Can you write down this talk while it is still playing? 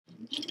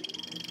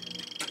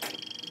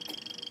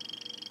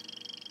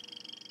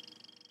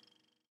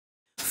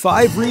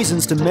5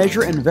 reasons to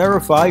measure and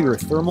verify your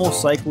thermal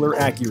cycler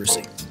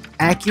accuracy.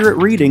 Accurate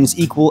readings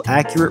equal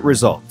accurate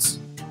results.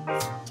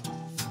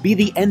 Be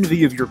the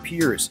envy of your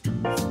peers.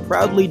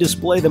 Proudly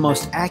display the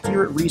most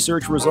accurate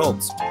research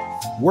results.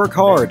 Work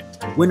hard,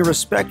 win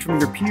respect from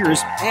your peers,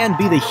 and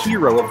be the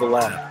hero of the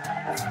lab.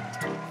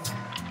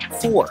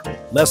 4.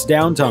 Less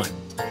downtime.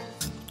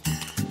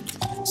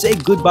 Say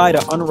goodbye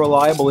to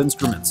unreliable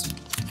instruments.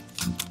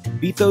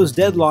 Beat those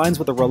deadlines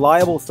with a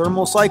reliable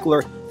thermal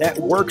cycler that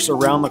works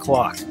around the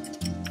clock.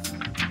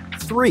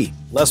 3.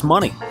 Less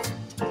money.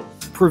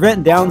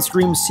 Prevent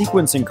downstream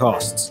sequencing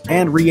costs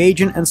and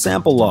reagent and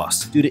sample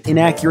loss due to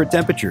inaccurate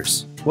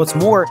temperatures. What's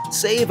more,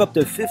 save up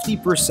to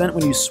 50%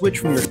 when you switch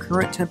from your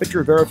current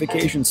temperature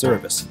verification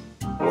service,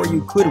 or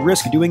you could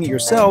risk doing it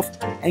yourself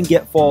and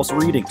get false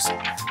readings.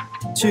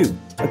 2.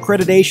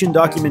 Accreditation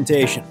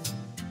documentation.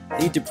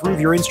 Need to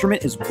prove your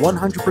instrument is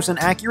 100%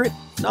 accurate?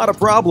 Not a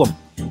problem.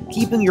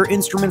 Keeping your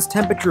instrument's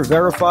temperature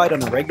verified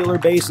on a regular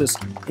basis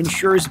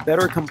ensures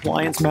better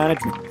compliance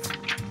management.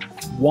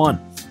 1.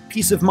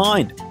 Peace of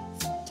mind.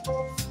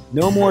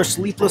 No more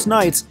sleepless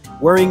nights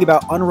worrying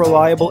about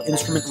unreliable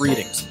instrument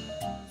readings.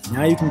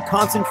 Now you can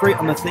concentrate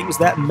on the things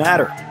that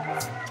matter.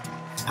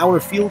 Our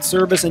field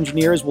service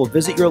engineers will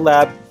visit your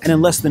lab and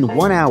in less than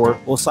 1 hour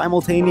will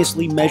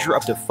simultaneously measure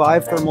up to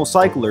 5 thermal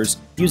cyclers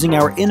using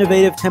our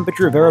innovative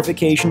temperature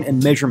verification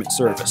and measurement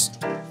service.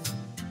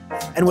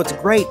 And what's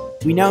great,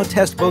 we now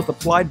test both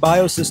applied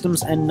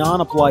biosystems and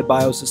non-applied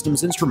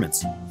biosystems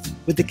instruments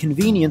with the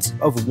convenience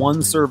of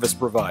one service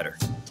provider.